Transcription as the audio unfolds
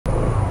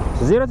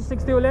0 to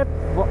 60 ulit.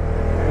 1,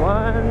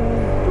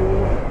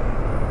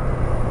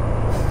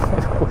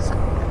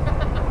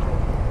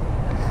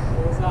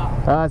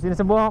 2.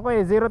 Sinusubukan ko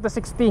eh, 0 to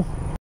 60.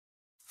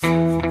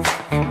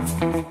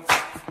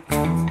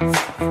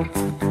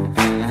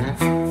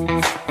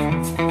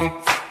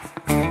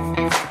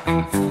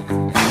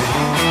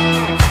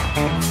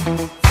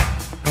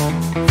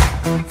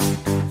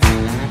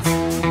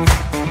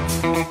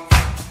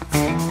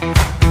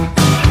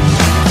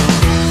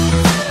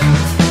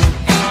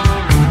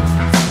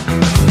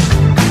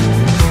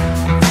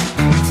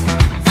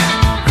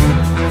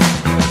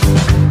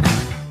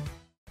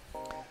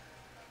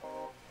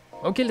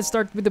 Okay, let's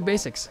start with the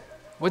basics.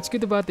 What's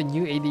good about the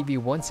new ADV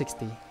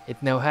 160? It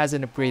now has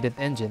an upgraded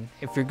engine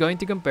if you're going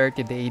to compare it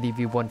to the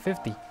ADV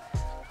 150.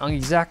 Ang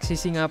exact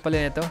cc nga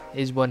pala nito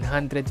is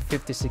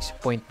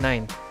 156.9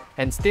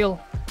 and still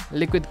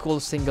liquid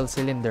cooled single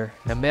cylinder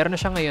na meron na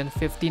siya ngayon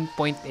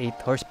 15.8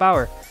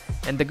 horsepower.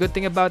 And the good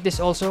thing about this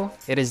also,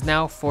 it is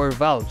now 4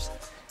 valves.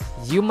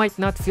 You might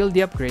not feel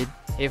the upgrade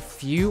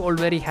if you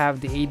already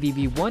have the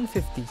ADV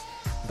 150,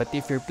 but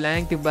if you're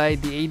planning to buy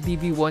the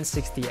ADV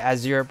 160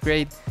 as your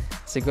upgrade,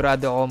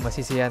 sigurado ako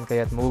masisiyahan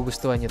kayo at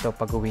magugustuhan nyo to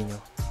pag uwi nyo.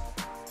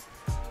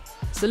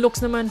 Sa looks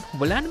naman,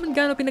 wala naman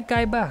gaano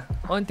pinagkaiba.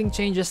 Onting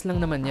changes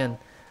lang naman yan.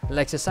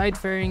 Like sa side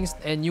fairings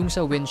and yung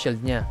sa windshield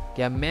niya.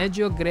 Kaya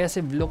medyo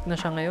aggressive look na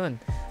siya ngayon.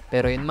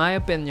 Pero in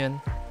my opinion,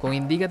 kung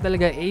hindi ka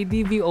talaga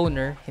ADV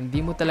owner, hindi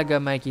mo talaga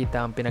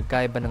makikita ang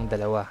pinagkaiba ng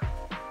dalawa.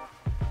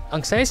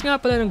 Ang size nga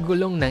pala ng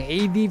gulong ng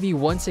ADV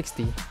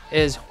 160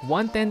 is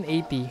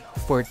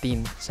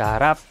 110/80/14 sa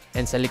harap.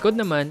 And sa likod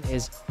naman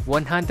is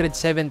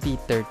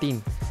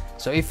 170/13.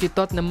 So if you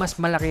thought na mas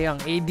malaki ang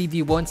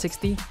ADV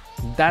 160,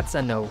 that's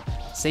a no.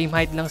 Same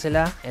height lang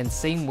sila and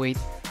same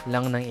weight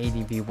lang ng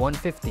ADV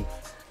 150.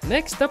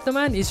 Next up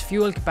naman is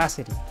fuel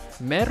capacity.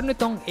 Meron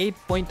itong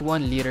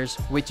 8.1 liters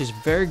which is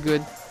very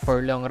good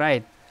for long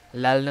ride.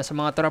 Lalo na sa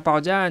mga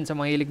tropa ko dyan, sa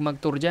mga hilig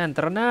mag-tour dyan.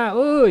 Tara na,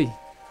 uy!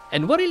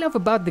 And what I love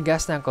about the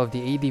gas tank of the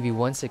ADV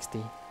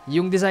 160,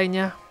 yung design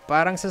niya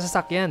parang sa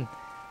sasakyan.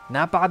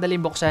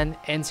 Napakadaling buksan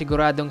and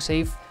siguradong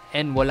safe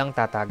and walang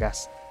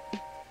tatagas.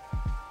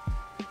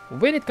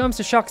 When it comes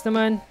to shocks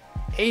naman,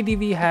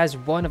 ADV has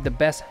one of the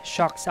best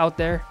shocks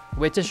out there,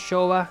 which is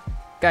Showa.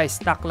 Guys,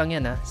 stock lang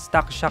yan ha.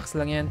 Stock shocks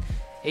lang yan.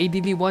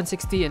 ADV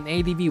 160 and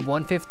ADV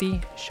 150,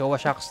 Showa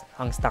shocks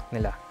ang stock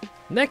nila.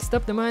 Next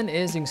up naman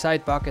is yung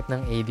side pocket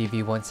ng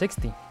ADV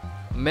 160.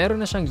 Meron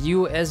na siyang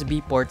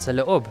USB port sa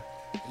loob.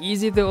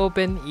 Easy to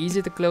open,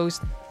 easy to close.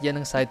 Yan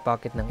ang side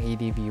pocket ng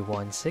ADV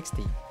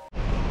 160.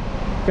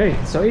 Okay,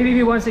 so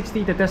ADV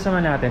 160, tetest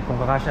naman natin kung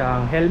kakasya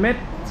ang helmet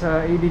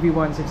sa ADV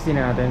 160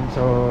 natin.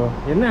 So,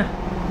 yun na.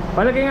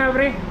 Palagay nga,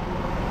 pre.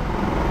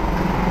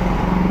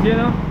 You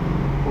know?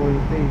 Full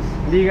face.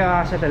 Hindi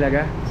kakasya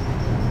talaga.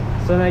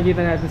 So,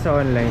 nakikita natin sa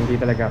online,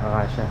 hindi talaga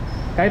kakasya.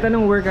 Kahit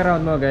anong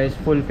workaround mo, guys,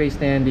 full face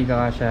na yan, hindi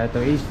kakasya.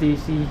 Ito,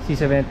 HDC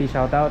C70,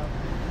 shoutout.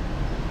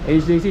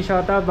 HDC,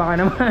 shoutout, baka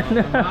naman.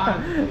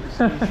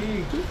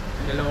 HDC.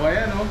 Dalawa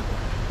yan, oh.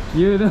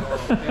 Yun, no?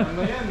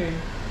 Ano yan, eh.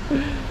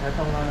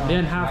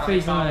 Yan, half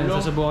face na yan.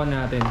 Susubukan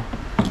natin.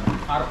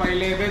 Arpa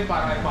 11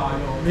 para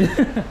ipalo.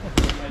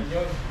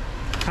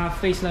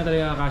 Half face lang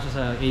talaga kakasya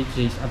sa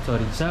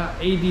sa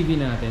ADV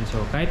natin.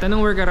 So, kahit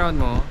anong workaround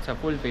mo sa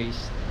full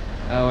face,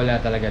 wala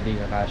talaga, di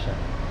kakasya.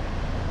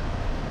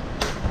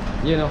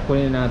 Yun,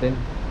 kunin natin.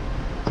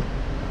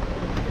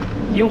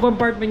 Yung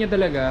compartment niya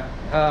talaga,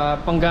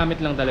 panggamit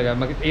lang talaga.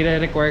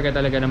 I-require ka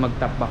talaga na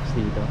mag-top box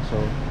dito.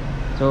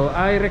 So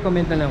I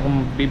recommend na lang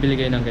kung bibili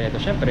kayo ng ganito.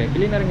 Syempre,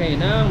 bili na rin kayo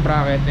ng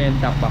bracket and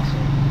top box.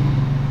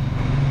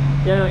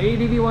 Yan,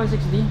 ADV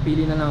 160,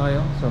 pili na lang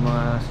kayo. So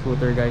mga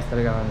scooter guys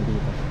talaga kami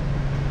dito.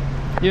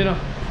 You know.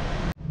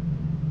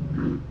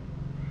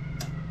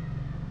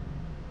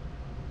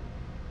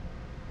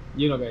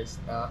 You know guys.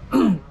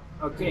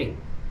 Okay.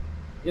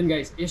 Yun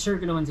guys,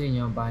 i-share ko naman sa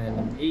inyo ang panel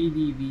ng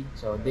ADV.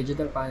 So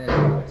digital panel.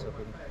 So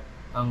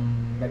ang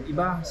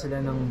nag-iba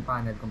sila ng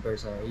panel compare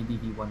sa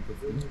ADV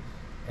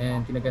 150.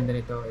 And kinaganda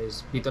nito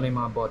is dito na yung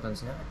mga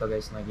buttons niya. Ito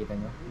guys, nakikita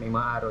nyo. May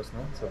mga arrows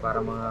na. So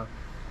parang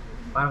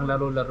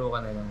laro-laro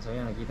ka na lang. So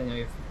yan, nakikita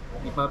nyo if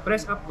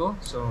press up ko.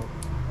 So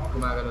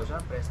gumagalaw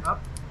siya. Press up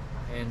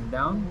and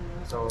down.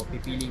 So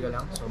pipili ka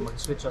lang. So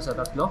mag-switch siya sa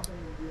tatlo.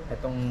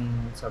 Itong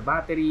sa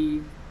battery,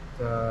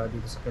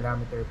 dito sa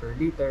kilometer per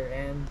liter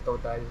and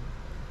total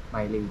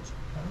mileage.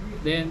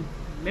 Then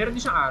meron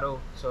din siyang arrow.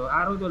 So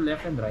arrow to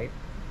left and right.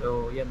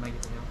 So yan,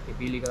 makikita nyo.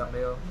 Pipili ka lang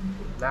kayo.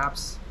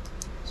 Laps.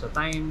 So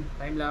time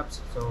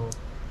lapse. So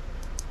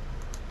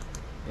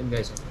yun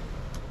guys.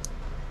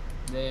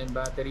 Then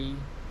battery,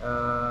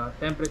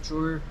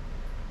 temperature.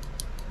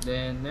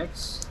 Then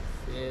next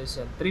is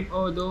trip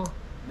odo.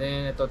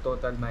 Then ito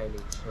total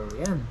mileage. So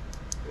yan.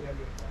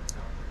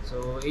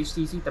 So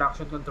HTC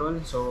traction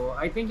control. So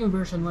I think yung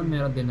version 1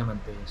 meron din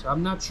naman to. So I'm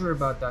not sure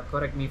about that.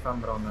 Correct me if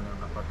I'm wrong na lang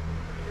kapag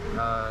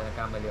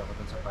nagkamali ako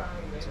dun sa part.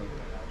 So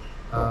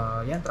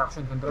yan,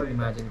 traction control.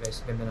 Imagine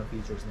guys, ganda ng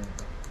features na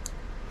ito.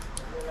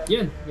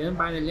 Yan ang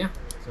panel niya.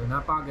 So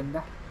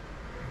napakaganda.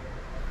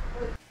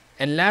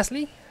 And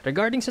lastly,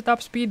 regarding sa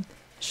top speed,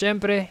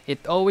 syempre,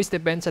 it always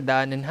depends sa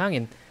daan ng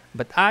hangin.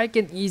 But I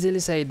can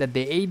easily say that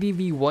the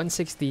ADV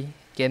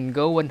 160 can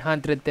go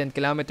 110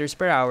 kilometers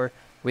per hour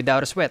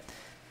without a sweat.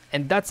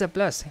 And that's a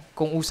plus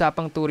kung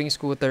usapang touring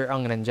scooter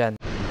ang nandyan.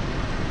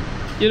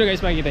 Yun guys,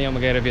 makikita nyo,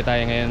 mag-review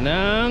tayo ngayon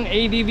ng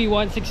ADV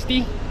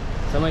 160.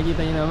 So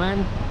makikita nyo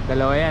naman,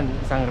 dalawa yan.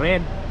 Isang red,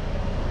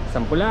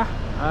 isang pula,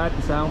 at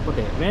isang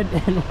puti. Red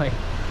and white.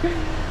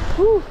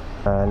 Woo!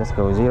 Let's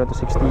go, 0 to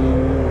 60.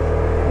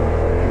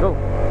 Go!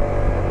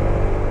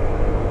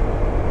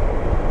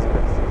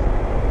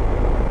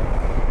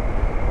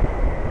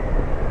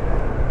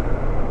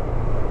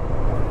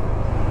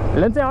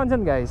 Ilan seconds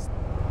yan guys?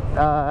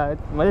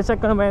 Mali-check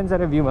ko naman yan sa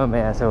review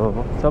mamaya. So,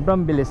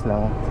 sobrang bilis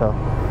lang. So,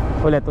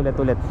 ulit 0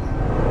 to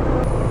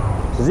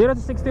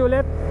 60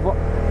 ulit. 1,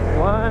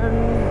 2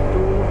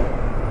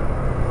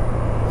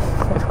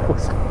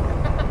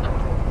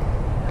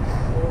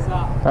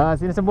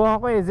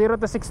 sinusubukan ko 0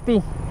 to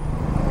 60.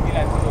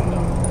 Ilan segundo?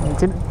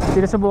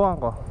 Sinusubukan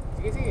ko.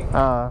 Sige.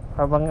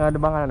 Habang ano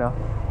bang ano?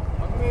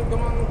 Pag may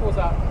dumang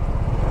pusa,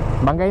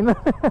 banggay mo.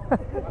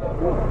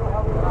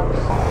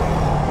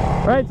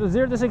 Right, so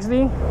 0 to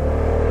 60.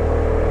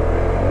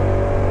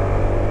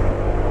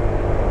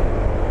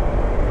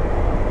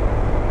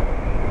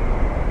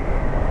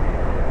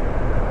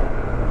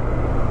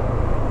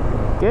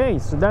 Okay,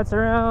 so that's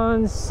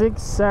around 6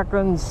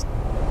 seconds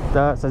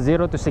sa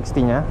 0 to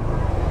 60 nya.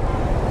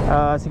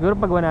 Siguro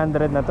pag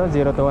 100 na to,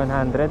 0 to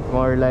 100,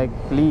 more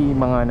likely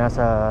mga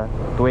nasa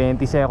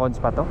 20 seconds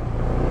pa to.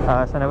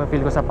 Sa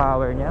napapil ko sa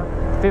power nya,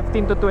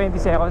 15 to 20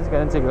 seconds,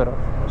 ganun siguro.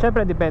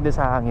 Syempre depende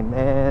sa hangin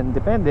and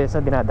depende sa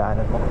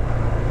dinadaanan mo.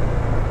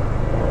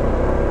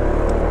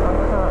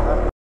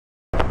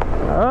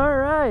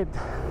 Alright,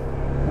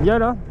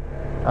 yun o,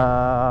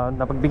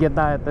 napagbigyan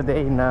tayo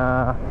today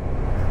na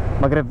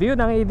mag-review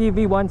ng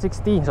ADV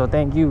 160. So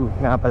thank you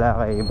nga pala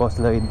kay Boss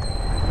Lloyd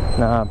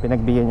na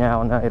pinagbigyan niya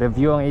ako na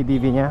i-review ang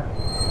ADV niya.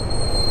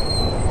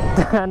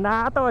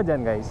 Nakakatawa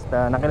dyan guys,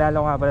 nakilala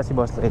ko nga pala si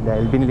Boss Lloyd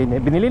dahil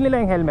binili nila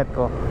yung helmet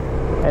ko.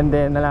 And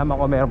then nalaman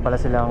ko meron pala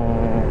silang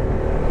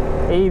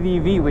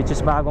ADV which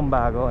is bagong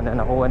bago na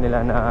nakuha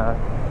nila na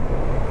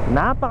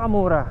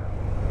napakamura.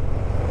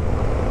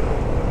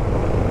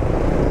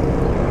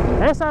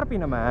 SRP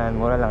naman,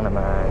 mura lang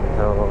naman.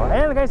 So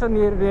ayan guys, so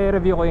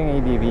nire-review ko yung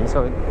ADV.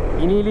 So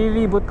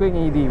inililibot ko yung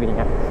ADV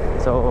niya.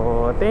 So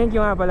thank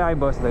you nga pala kay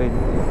Boss Lloyd.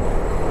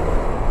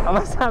 Ang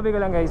masabi ko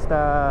lang guys,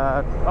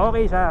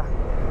 okay siya.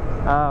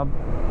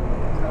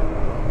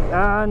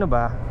 Ano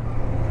ba,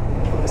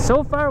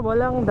 so far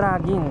walang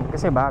dragging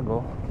kasi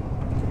bago.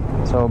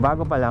 So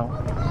bago pa lang,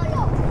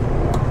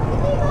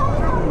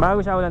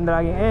 bago siya, walang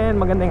dragging and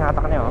maganda yung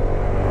hatak niya oh.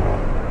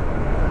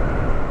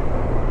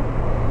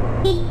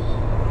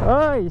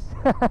 Oy!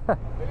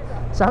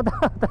 Shout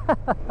out!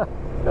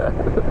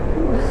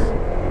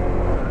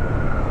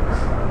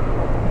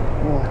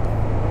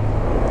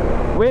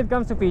 When it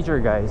comes to feature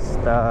guys,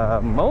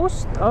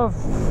 most of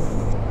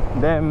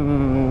them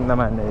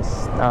naman is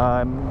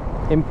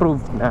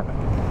improved na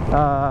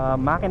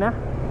makina,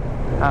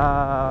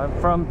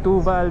 from 2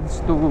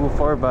 valves to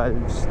 4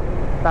 valves.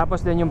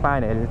 Tapos din yung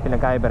panel,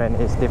 pinagkaiba rin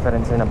is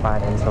difference ng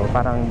panel. So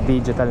parang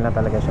digital na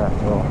talaga siya.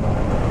 So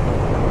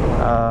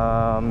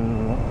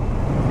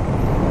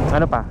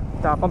ano pa,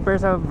 compare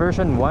sa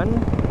version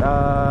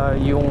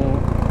 1, yung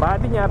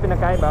body niya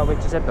pinagkaiba,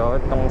 which is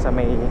itong sa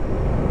may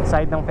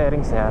side ng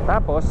fairings niya.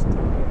 Tapos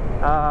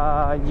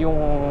yung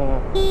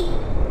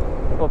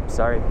oops,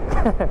 sorry.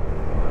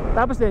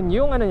 Tapos din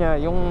yung ano niya,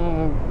 yung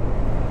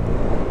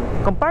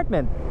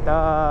compartment,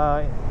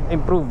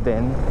 improved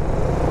din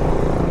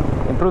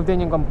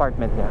yung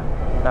compartment niya,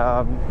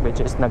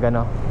 which is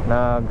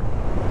nag-improve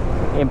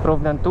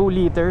ng 2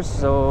 liters.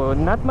 So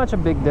not much a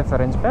big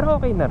difference, pero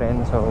okay na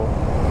rin. So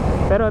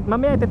pero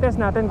mamaya i-test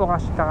natin kung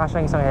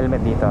kakasya isang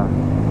helmet dito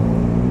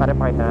para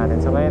pakita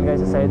natin. So ngayon guys,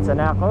 sa EDSA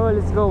na ako.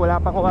 Let's go,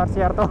 wala pang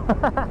ORCR to.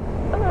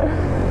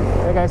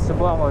 Okay guys,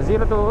 subukan ko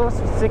 0 to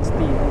 60,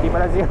 hindi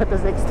pala 0 to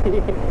 60.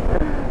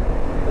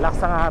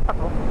 Lakas ang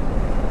hatak ko.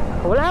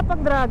 Wala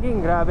pang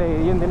dragging, grabe,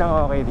 yun din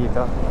ang okay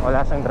dito.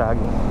 Wala siyang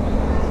dragging.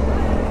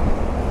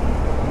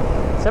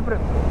 Siyempre,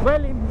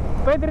 well,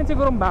 pwede rin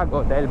sigurong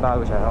bago dahil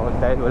bago siya o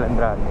dahil walang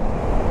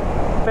dragging.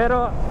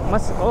 Pero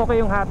mas okay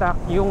yung hatak,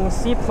 yung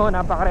seat mo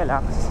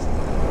napaka-relax.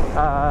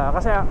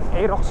 Kasi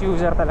Aerox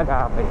user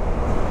talaga ako eh.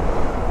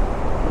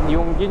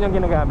 Yun yung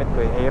ginagamit ko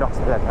eh, Aerox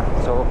talaga.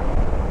 So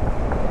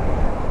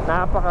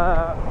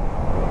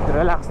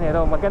napaka-relax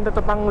nito. Maganda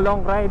to pang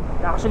long ride.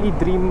 Actually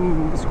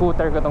dream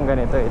scooter ko tong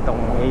ganito,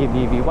 itong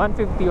ADV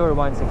 150 or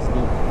 160.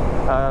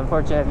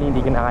 Unfortunately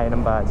hindi kinakaya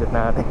ng budget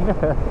natin.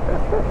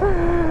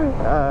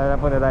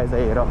 Napunta tayo sa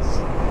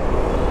Aerox.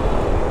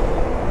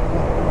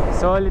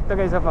 Solid to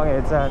guys sa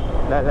pang-EDSA,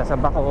 lala sa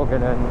bako o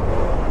ganun.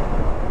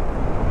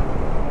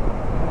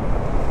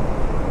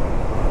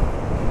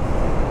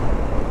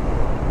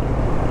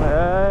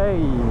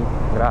 Ay,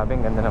 grabe,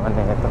 ang ganda naman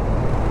na ito.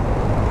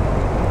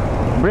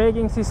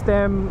 Braking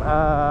system,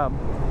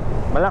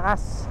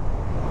 malakas.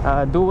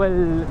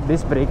 Dual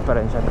disc brake pa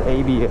rin siya,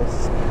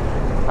 ABS.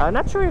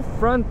 Not sure if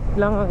front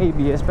lang ang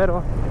ABS,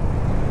 pero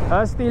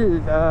still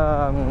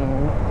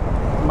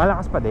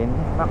malakas pa din.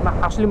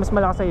 Actually mas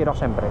malakas sa Aerox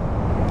syempre.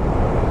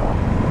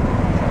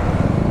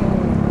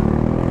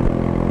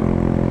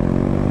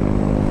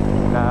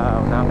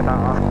 Nakakita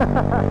ako.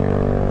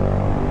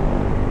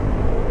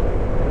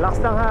 Lakas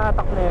ng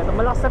hatak na ito.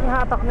 Malakas ng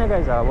hatak niya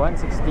guys,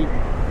 160.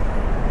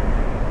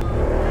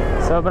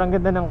 Sobrang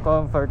ganda ng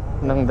comfort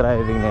ng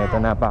driving na ito.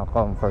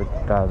 Napaka-comfort,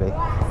 grabe.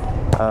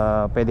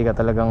 Pwede ka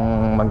talagang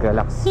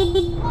mag-relax.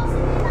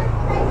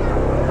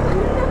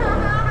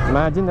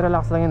 Imagine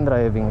relax lang yung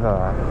driving ka,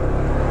 ha?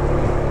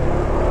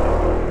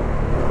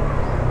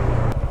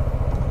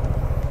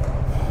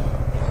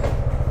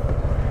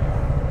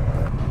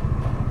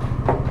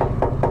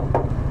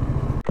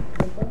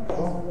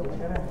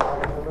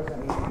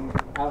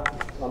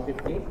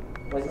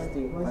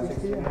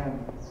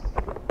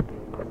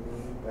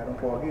 Pero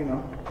pogi, no?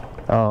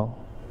 Oo.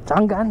 Tsaka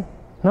ang gaan,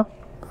 no?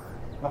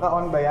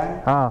 Naka-on ba yan?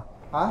 Oo.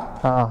 Ha?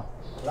 Oo.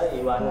 Wala,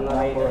 iwanan na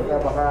rider.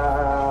 Baka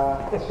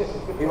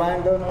iwanan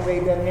daw ng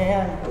rider niya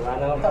yan.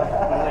 Iwanan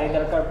ng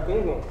rider card ko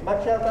yun eh. Ba't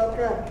shoutout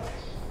ka?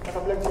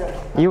 Naka-vlog siya.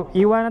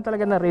 Iwanan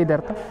talaga na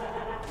Raider to.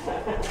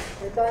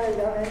 Ito ay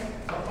dami.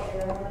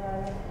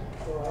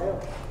 So, ayaw.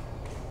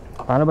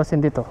 Paano ba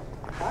sindi to?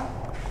 Ha?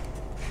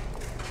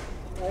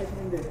 Ayos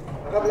hindi.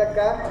 Naka-vlog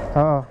ka?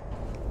 Oo.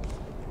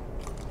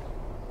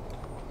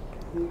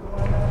 Hindi ko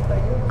nga nakantay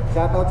yun.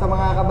 Shoutout sa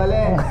mga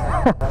kabale.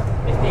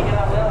 Sticker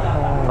ako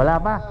yun. Wala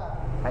pa.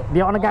 Ay,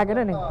 di ako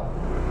nagkaganon eh.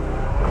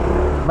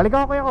 Balik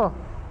ako kuya ko.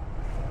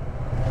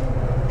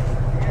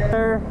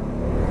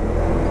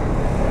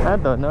 Ano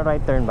to? No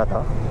right turn ba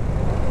to?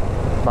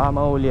 Baka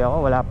mahuli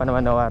ako. Wala pa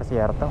naman na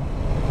ORCR to.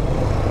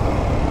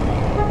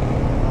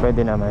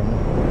 Pwede naman.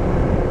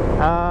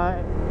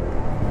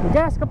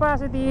 Gas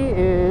capacity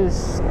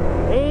is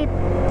 8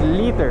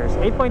 liters.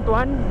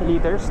 8.1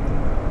 liters.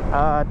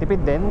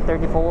 Tipid din.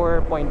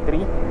 34.3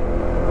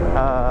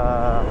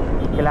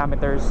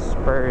 kilometers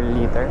per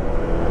liter.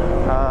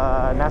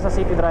 Nasa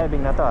city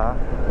driving na to,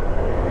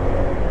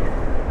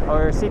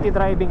 or city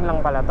driving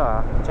lang pala to,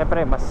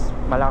 syempre mas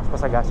malakas pa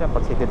sa gas yan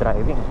pag city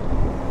driving.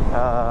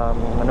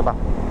 Ano ba,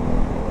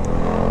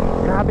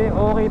 grabe,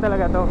 okay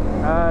talaga to.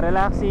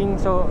 Relaxing,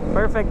 so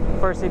perfect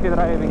for city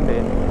driving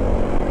din.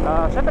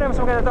 Syempre mas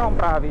maganda to kung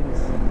province.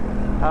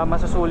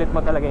 Masusulit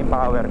mo talaga yung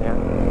power niya,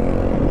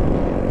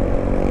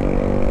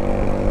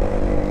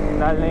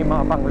 lalo na yung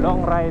mga pang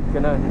long ride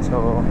ganun.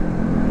 So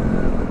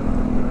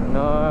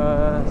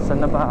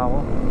saan na ba ako?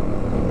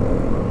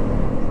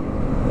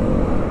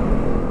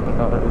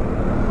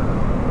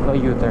 No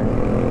U-turn.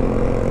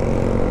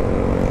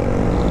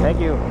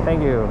 Thank you,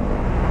 thank you.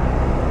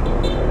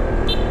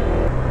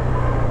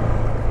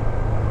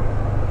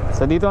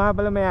 So dito nga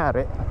pala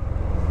may-ari.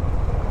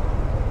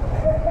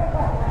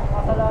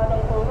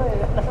 Kasalanan ko na eh.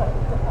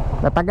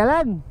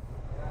 Natagalan.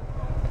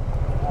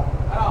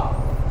 Ano?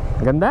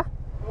 Ganda?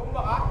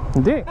 Tumba ka?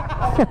 Hindi.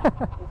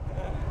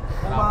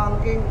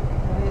 Bangking.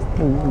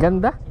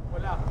 Ganda.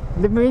 Wala.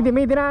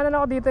 May dinaanan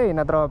ako dito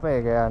na tropa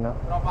kaya ano.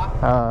 Tropa?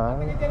 Oo.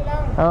 Tingin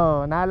lang.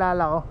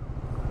 Naalala ko.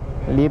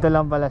 Dito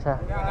lang pala siya.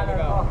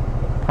 Pinakaligaw.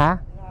 Ha?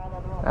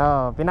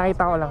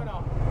 Pinakita ko lang.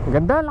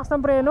 Ganda, lakas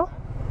ng preno.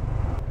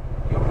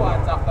 Yung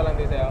buwan, sakto lang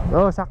din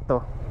sa'yo. Sakto.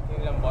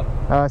 Yung lambot.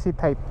 Seat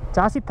height.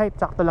 Tsaka seat height,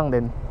 sakto lang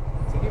din.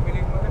 Sige,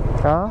 bilhin mo na.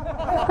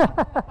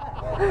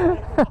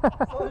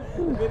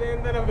 Bilhin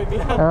na ng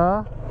bigla.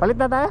 Palit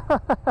na tayo.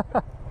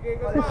 Sige,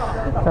 gusto.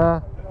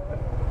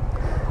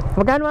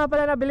 Magkano nga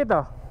pala nabili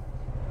to?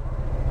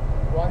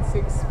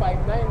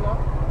 1659, no?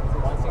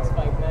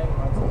 1659.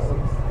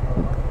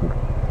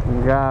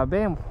 166.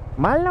 Grabe,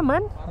 mahal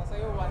naman. Para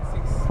sa'yo,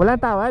 16.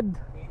 Walang tawad.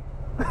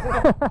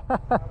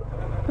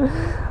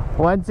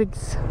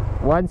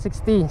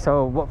 160.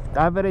 So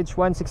average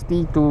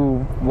 160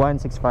 to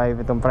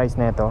 165 itong price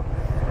na ito.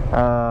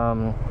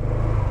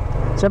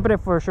 Siyempre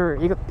for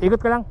sure, ikot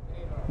ko lang.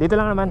 Dito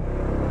lang naman.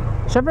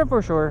 Siyempre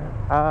for sure,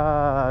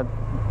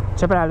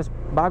 siyempre halos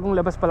bagong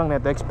labas pa lang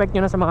nito. Expect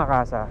nyo na sa mga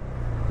kasa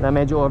na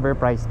medyo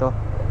overpriced to,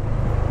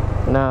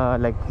 na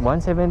like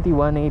 170,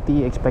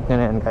 180. Expect nyo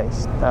na yan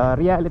guys.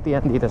 Reality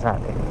yan dito sa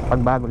atin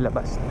pag bagong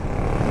labas.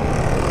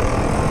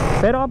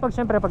 Pero kapag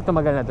siyempre pag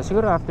tumagal na to,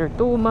 siguro after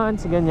 2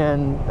 months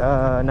ganyan,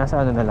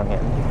 nasa ano na lang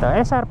yan,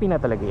 SRP na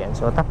talaga yan.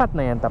 So tapat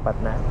na yan, tapat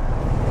na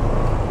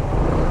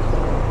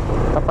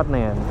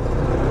yan.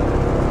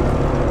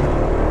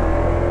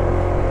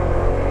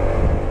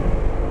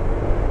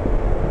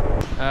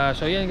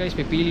 So yan guys,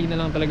 pipili na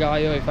lang talaga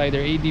kayo if either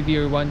ADV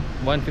or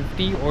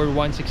 150 or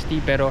 160.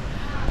 Pero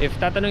if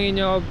tatanungin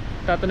nyo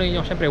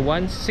syempre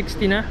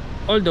 160 na,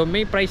 although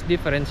may price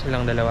difference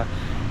lang dalawa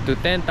to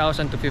 10,000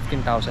 to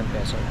 15,000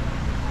 pesos.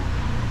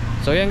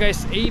 So yan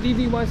guys,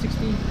 ADV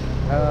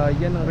 160,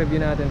 yan ang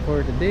review natin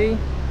for today.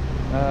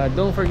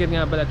 Don't forget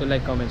nga pala to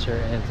like, comment, share,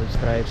 and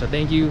subscribe. So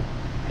thank you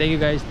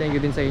guys, thank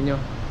you din sa inyo,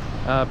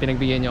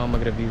 pinagbigyan nyo akong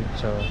mag-review.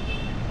 So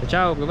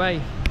ciao, bye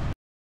bye.